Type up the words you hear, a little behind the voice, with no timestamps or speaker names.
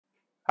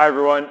Hi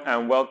everyone,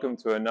 and welcome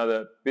to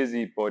another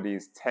Busy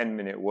Bodies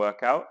 10-minute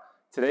workout.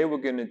 Today we're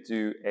going to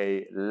do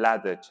a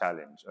ladder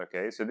challenge,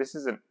 okay? So this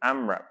is an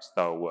AMRAP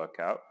style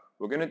workout.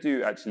 We're going to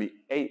do actually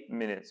 8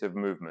 minutes of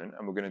movement,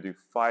 and we're going to do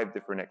 5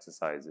 different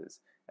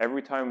exercises.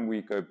 Every time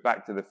we go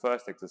back to the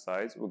first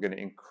exercise, we're going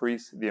to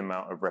increase the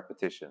amount of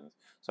repetitions.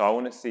 So I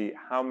want to see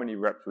how many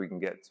reps we can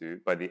get to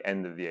by the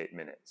end of the 8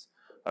 minutes,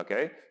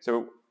 okay?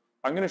 So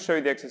I'm going to show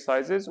you the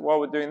exercises.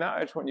 While we're doing that,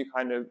 I just want you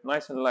kind of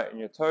nice and light on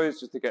your toes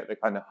just to get the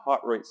kind of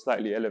heart rate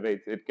slightly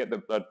elevated, get the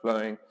blood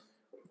flowing,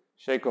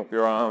 shake off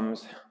your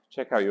arms,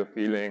 check how you're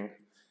feeling,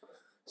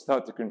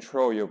 start to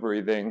control your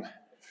breathing,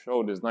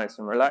 shoulders nice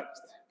and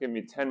relaxed. Give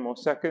me 10 more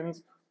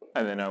seconds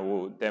and then I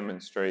will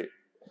demonstrate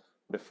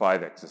the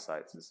 5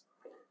 exercises.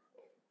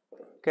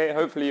 Okay,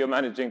 hopefully you're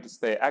managing to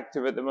stay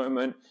active at the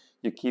moment.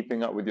 You're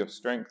keeping up with your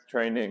strength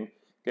training,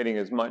 getting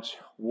as much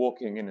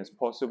walking in as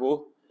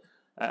possible,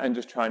 and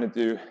just trying to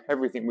do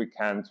everything we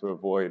can to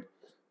avoid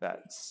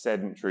that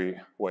sedentary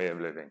way of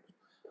living.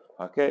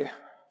 Okay,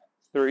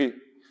 3,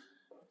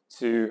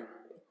 2,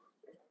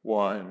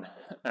 1,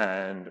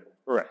 and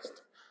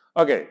rest.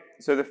 Okay,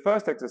 so the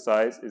first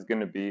exercise is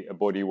going to be a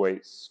body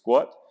weight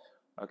squat.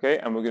 Okay,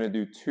 and we're going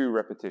to do 2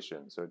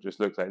 repetitions. So it just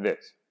looks like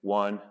this: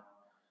 1,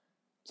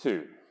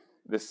 2.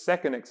 The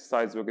second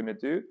exercise we're going to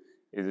do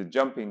is a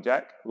jumping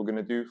jack. We're going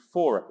to do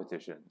 4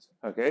 repetitions.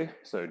 Okay,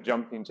 so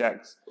jumping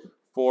jacks,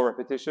 4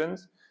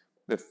 repetitions.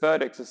 The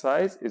third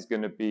exercise is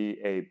going to be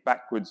a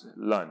backwards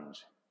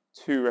lunge,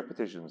 2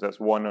 repetitions. That's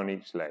 1 on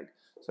each leg.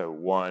 So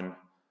 1,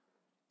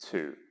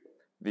 2.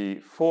 The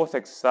fourth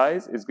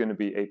exercise is going to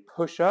be a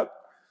push-up,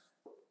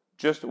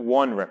 just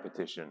 1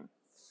 repetition.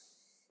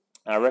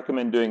 I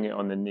recommend doing it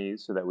on the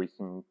knees so that we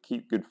can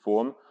keep good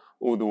form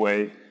all the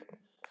way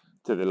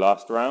to the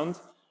last round.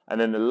 And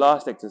then the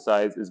last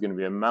exercise is going to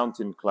be a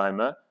mountain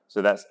climber.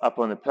 So that's up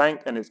on the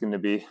plank, and it's going to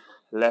be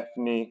left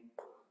knee,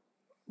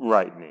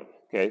 right knee.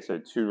 Okay, so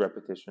 2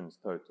 repetitions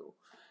total.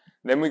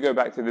 Then we go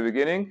back to the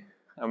beginning,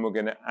 and we're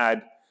going to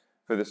add,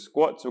 for the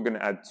squats, we're going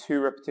to add 2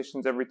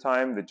 repetitions every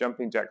time. The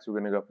jumping jacks, we're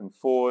going to go up in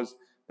 4s.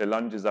 The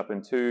lunges up in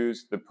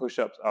 2s. The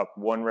push-ups up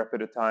 1 rep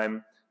at a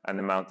time. And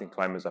the mountain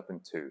climbers up in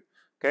 2.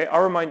 Okay,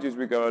 I'll remind you as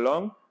we go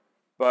along,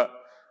 but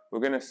we're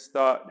going to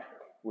start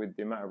with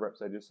the amount of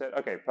reps I just said.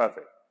 Okay,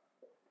 perfect.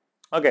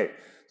 Okay,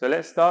 so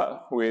let's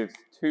start with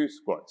 2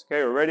 squats.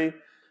 Okay, we're ready?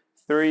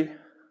 3,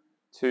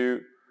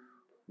 2,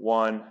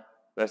 1,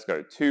 let's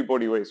go. 2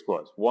 body weight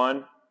squats.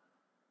 1,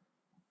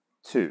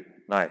 2.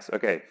 Nice.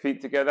 Okay,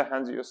 feet together,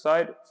 hands at your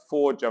side.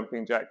 4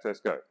 jumping jacks. Let's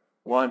go.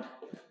 1,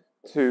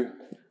 2,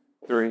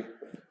 3,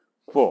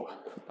 4.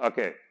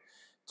 Okay,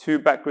 2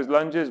 backwards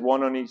lunges,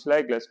 1 on each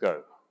leg. Let's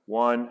go.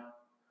 1,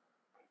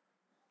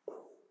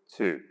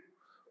 2.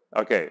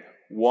 Okay,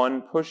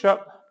 1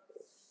 push-up.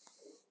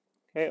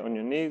 Okay, on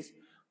your knees.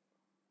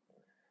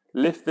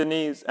 Lift the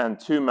knees and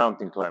 2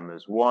 mountain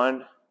climbers.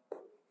 1,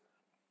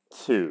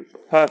 2.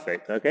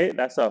 Perfect. Okay,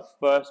 that's our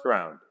first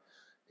round.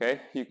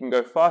 Okay, you can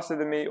go faster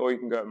than me or you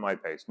can go at my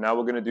pace. Now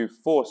we're going to do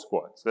 4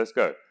 squats. Let's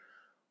go.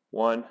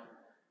 1,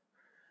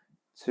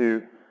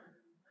 2,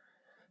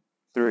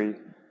 3,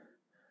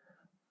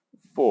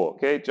 4.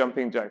 Okay,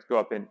 jumping jacks go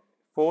up in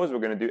 4s. We're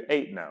going to do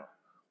 8 now.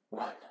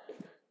 1,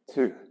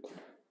 2,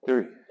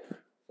 3,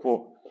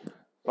 4,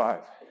 5,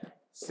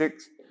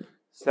 6,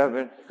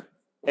 7,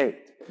 8.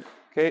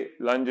 Okay,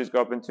 lunges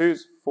go up in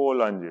 2s. 4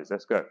 lunges.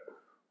 Let's go.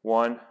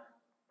 1,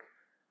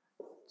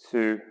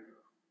 2,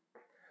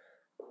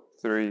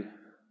 3,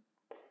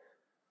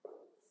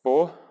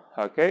 4.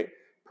 Okay,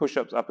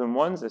 push-ups up in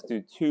 1s. Let's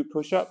do 2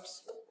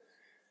 push-ups.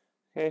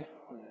 Okay,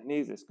 on the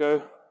knees. Let's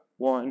go.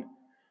 1,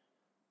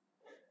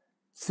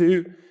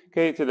 2.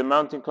 Okay, to the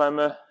mountain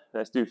climber.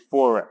 Let's do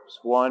 4 reps.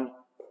 1,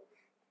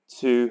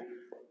 2,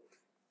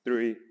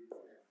 3,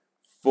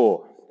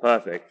 4.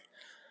 Perfect.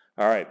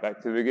 All right,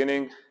 back to the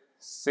beginning.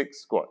 6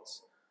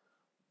 squats.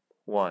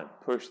 1,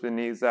 push the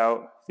knees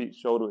out, feet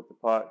shoulder width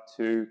apart.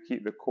 2,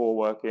 keep the core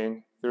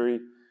working. 3,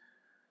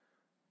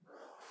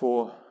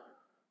 4,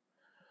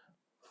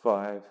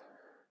 5,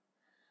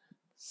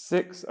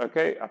 6.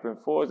 Okay, up in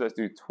 4s. Let's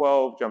do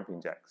 12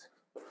 jumping jacks.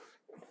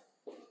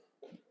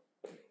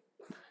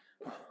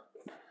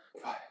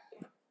 5,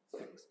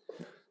 6,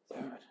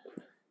 7,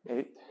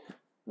 8,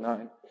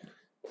 9,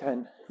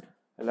 10,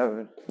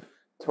 11,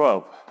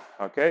 12.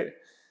 Okay,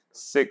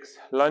 6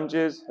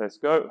 lunges. Let's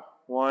go.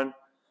 1,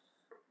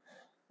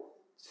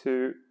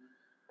 2,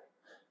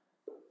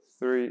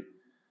 3,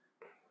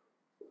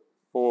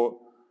 4,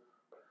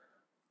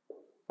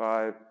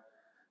 5,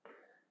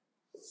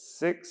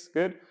 6.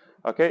 Good.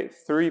 Okay,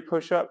 3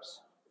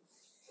 push-ups.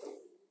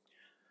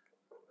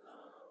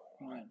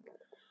 1,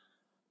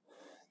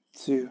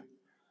 2,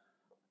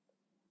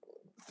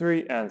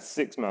 3, and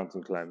 6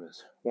 mountain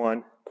climbers.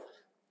 1,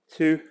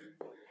 2,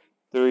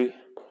 3,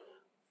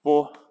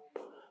 4,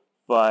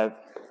 5,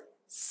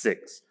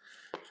 6.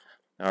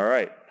 All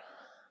right.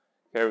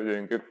 Okay, we're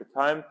doing good for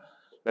time.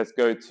 Let's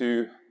go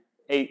to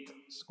 8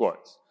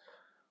 squats.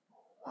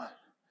 1.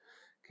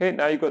 Okay,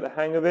 now you've got the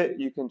hang of it.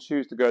 You can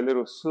choose to go a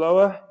little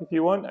slower if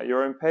you want at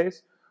your own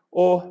pace,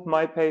 or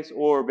my pace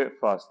or a bit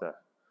faster.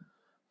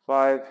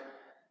 5,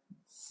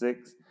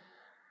 6,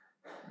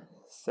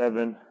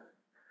 7,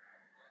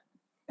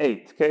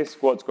 8. Okay,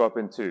 squats go up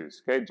in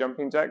twos. Okay,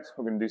 jumping jacks,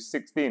 we're going to do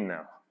 16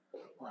 now.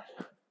 1,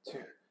 2,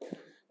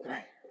 3,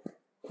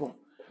 4,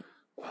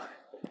 5,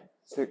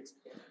 6,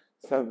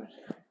 7,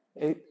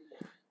 8,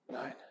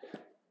 9,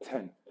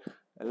 10,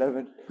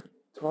 11,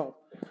 12,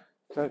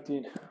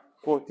 13,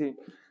 14,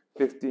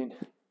 15,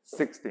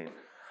 16.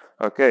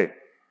 Okay,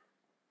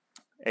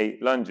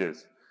 8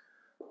 lunges.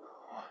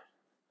 1,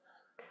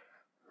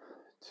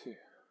 2,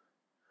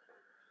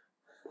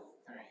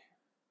 3,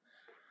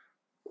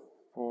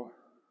 4,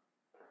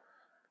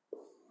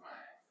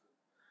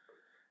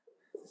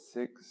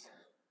 6,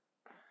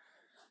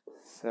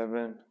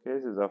 7. Okay,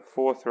 this is our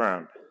 4th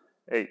round.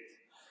 8.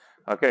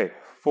 Okay,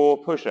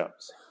 4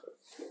 push-ups.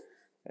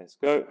 Let's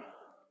go.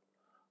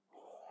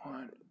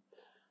 1.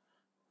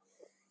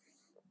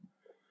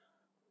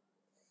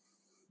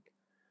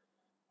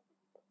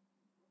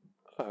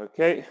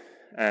 Okay,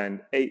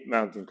 and 8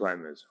 mountain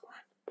climbers.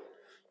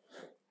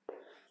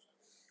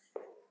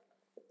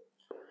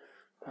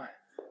 1, 5,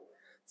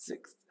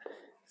 6,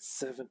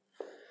 7,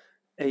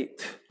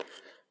 8.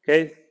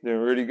 Okay, doing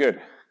really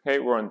good. Okay,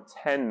 we're on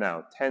 10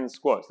 now. 10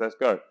 squats. Let's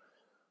go.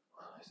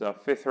 It's our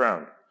 5th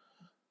round.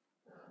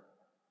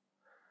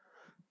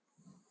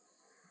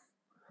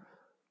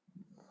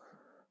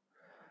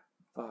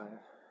 5,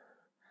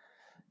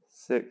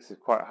 6.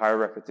 Quite high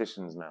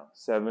repetitions now.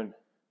 7,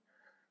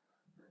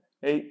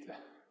 8,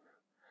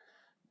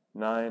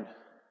 9,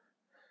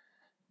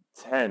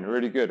 10.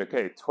 Really good.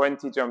 Okay,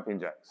 20 jumping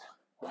jacks.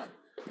 1,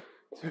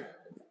 2,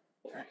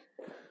 3,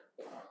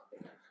 4,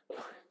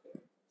 5,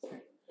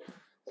 6,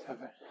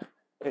 7,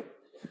 8,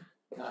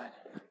 9,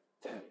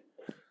 10.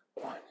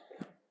 1,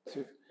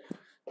 2,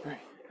 3,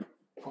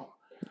 4,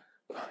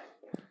 5,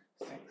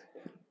 6,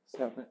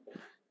 7,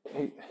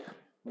 8,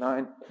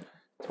 9,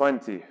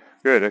 20.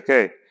 Good.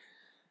 Okay.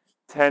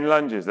 10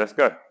 lunges. Let's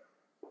go.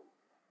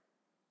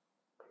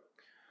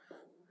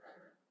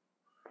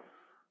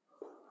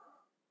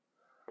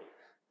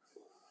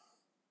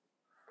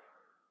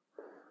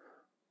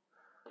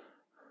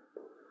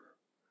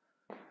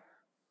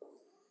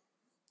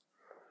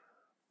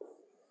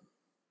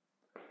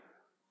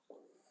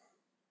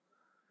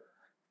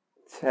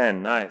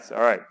 Nice.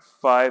 All right.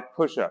 5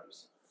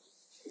 push-ups.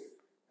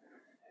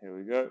 Here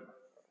we go.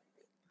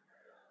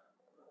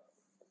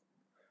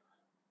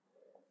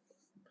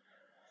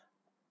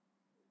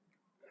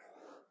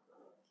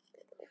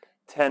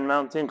 10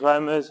 mountain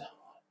climbers.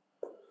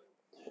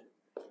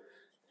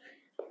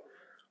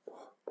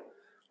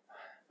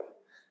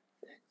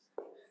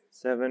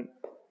 7,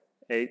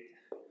 8,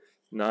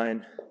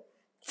 9,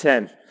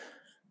 10.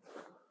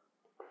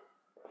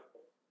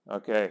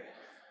 Okay,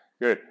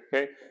 good.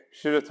 Okay,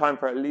 should have time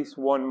for at least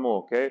one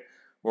more. Okay,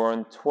 we're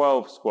on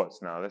 12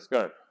 squats now. Let's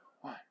go.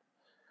 1,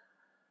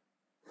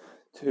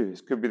 2.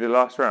 This could be the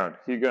last round.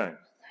 Keep going.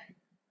 3,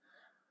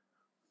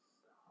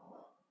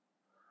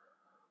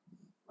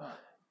 4, 5,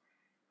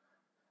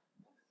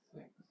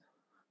 6,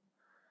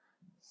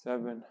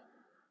 7,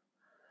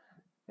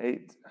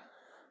 8,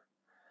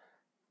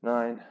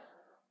 9,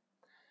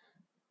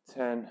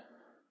 10,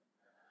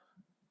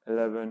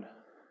 11,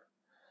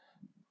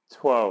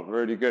 12.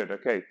 Really good.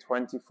 Okay,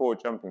 24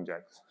 jumping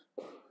jacks.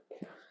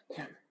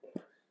 2,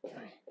 3,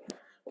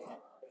 4,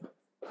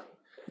 5,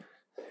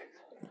 6,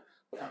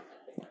 7,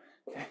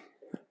 8,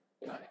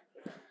 9,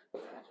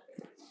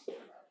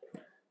 10,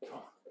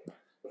 12,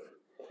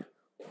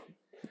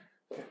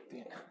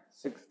 15,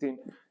 16,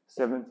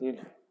 17,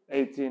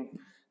 18,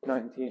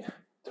 19,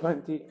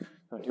 20,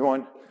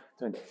 21,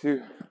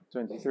 22,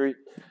 23,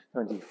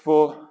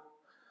 24.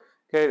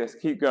 Okay, let's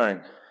keep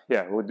going.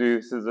 Yeah, we'll do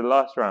this as the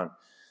last round.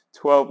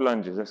 12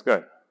 lunges. Let's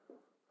go.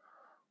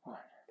 1,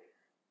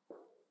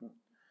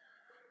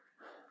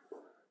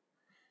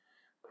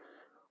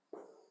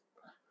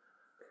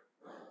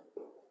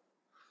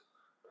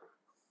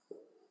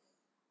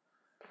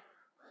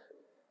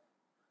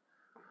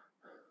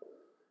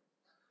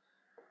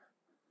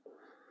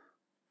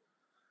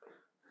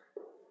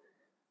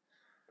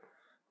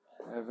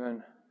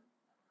 11,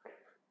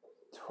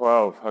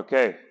 12.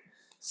 Okay,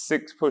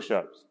 6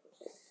 push-ups.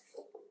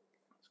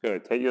 Let's go.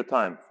 Take your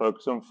time.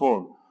 Focus on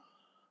form.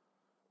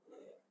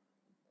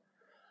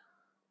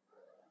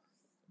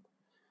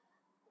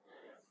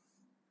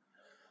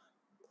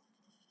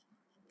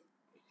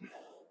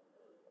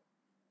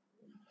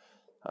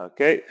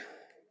 Okay,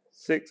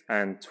 6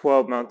 and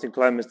 12 mountain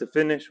climbers to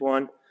finish.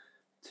 1,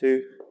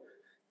 2,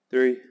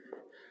 3,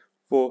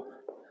 4,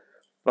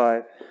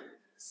 5,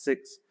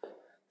 6,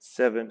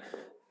 7,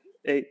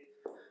 8,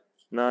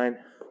 9,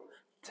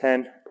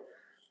 10,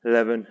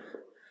 11,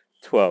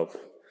 12.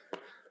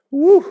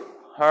 Woo!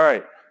 All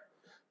right,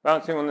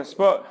 bouncing on the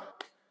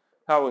spot.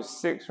 That was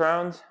 6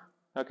 rounds.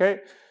 Okay,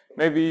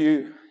 maybe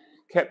you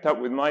kept up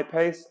with my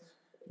pace.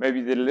 Maybe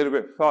you did a little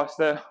bit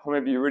faster, or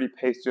maybe you really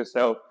paced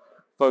yourself,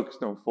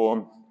 focused on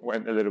form,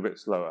 went a little bit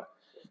slower.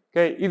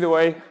 Okay, either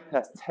way,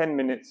 that's 10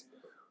 minutes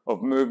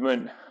of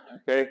movement.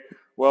 Okay,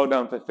 Well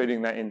done for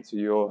fitting that into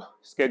your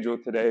schedule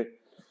today.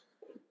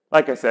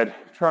 Like I said,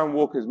 try and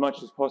walk as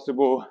much as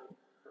possible,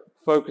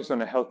 focus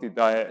on a healthy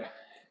diet,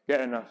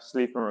 get enough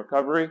sleep and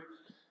recovery,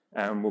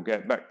 and we'll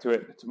get back to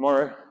it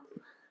tomorrow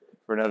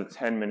for another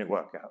 10-minute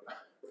workout.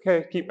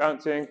 Okay, keep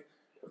bouncing.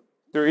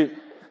 3,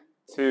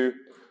 2,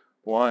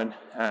 1,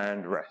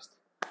 and rest.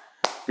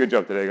 Good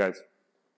job today, guys.